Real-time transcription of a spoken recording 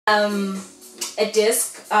a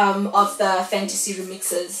disc of the fantasy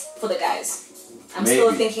remixes for the guys. I'm Maybe.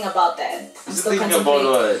 still thinking about that. I'm still thinking about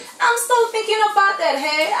what? I'm still thinking about that,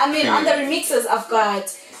 hey? I mean, on the remixes, I've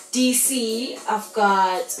got DC, I've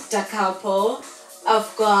got Da Capo,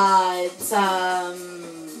 I've got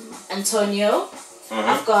Antonio,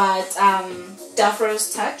 I've got Dafro's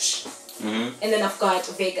Touch, and then I've got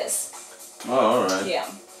Vegas. Oh, alright. Yeah.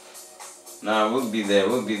 Nah, we'll be there,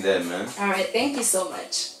 man. Alright, thank you so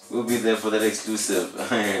much. We'll be there for that exclusive.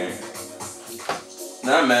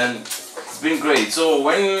 Nah, man, it's been great. So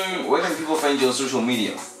where can people find you on social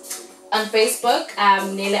media? On Facebook,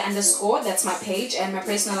 neleh_, that's my page, and my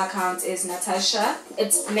personal account is Natasha.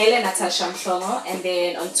 It's Neleh Natasha Mhlongo, and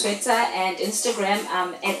then on Twitter and Instagram,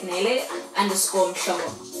 I'm at neleh_Mhlongo.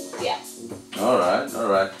 Yeah. Alright.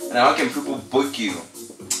 And how can people book you?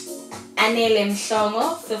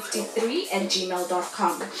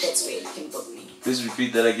 anelemhlongo53@gmail.com. That's where you can book me. Please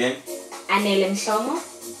repeat that again.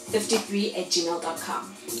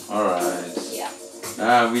 anelemhlongo53@gmail.com. Alright. Yeah.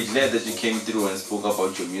 We're glad that you came through and spoke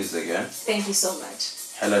about your music, eh? Thank you so much.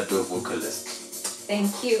 Hella dope vocalist.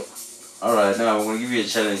 Thank you. Alright, now I'm gonna give you a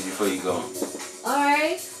challenge before you go.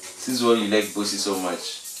 Alright. Since you like Bossy so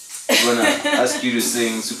much, I'm gonna ask you to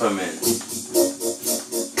sing Superman.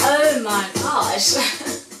 Oh my gosh.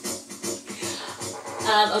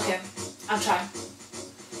 Okay, I'll try.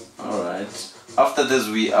 Alright. After this,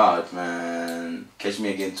 we out, man. Catch me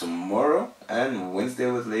again tomorrow and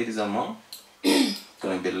Wednesday with Ladies Among.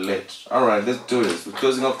 Gonna be lit. Alright, let's do this. We're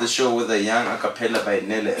closing off the show with a young acapella by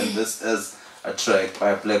Neleh, and this is a track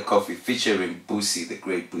by Black Coffee featuring Boosie, the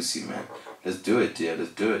great Boosie, man. Let's do it, dear.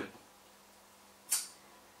 Let's do it.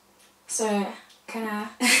 So, can I?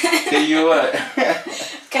 Can you what?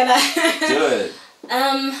 Can I? Do it.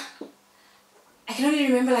 I can only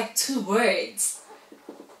remember like 2 words.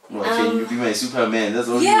 Well, can you be my Superman? That's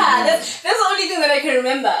all. Yeah, that's the only thing that I can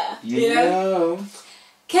remember. You know?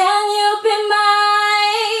 Can you be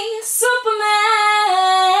my Superman?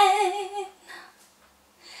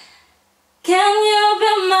 Can you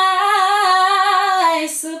be my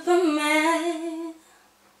Superman?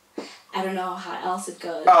 I don't know how else it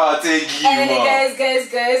goes. Oh, thank you. And then it goes,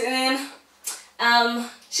 and then what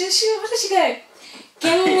does she go?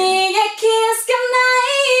 Give me a kiss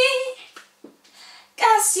goodnight,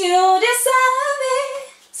 'cause you deserve it.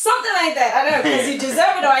 Something like that. I don't know, because you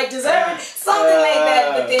deserve it or I deserve it. Something like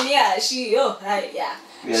that. But then yeah, she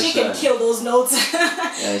can kill those notes.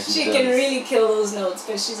 She can really kill those notes,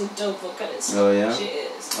 but she's a dope vocalist. Oh yeah? She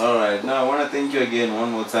is. Alright, now I want to thank you again one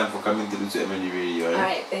more time for coming through to MND Radio.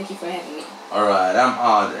 Alright, thank you for having me. Alright, I'm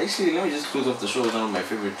out. Actually, let me just close off the show with one of my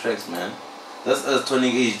favorite tracks, man. That's us,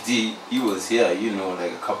 Tonic HD. He was here, you know,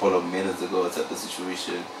 like a couple of minutes ago type of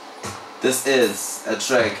situation. This is a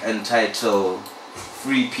track entitled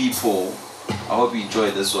Free People. I hope you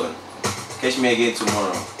enjoyed this one. Catch me again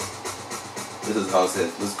tomorrow. This is how it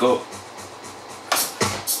says. Let's go.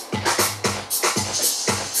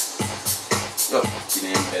 Yo, you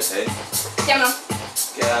name best, eh? Yeah, man.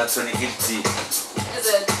 Yeah, Tonic HD. Is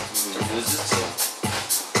it? It was just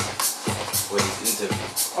wait, interview.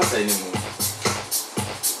 What's the name?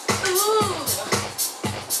 Ooh.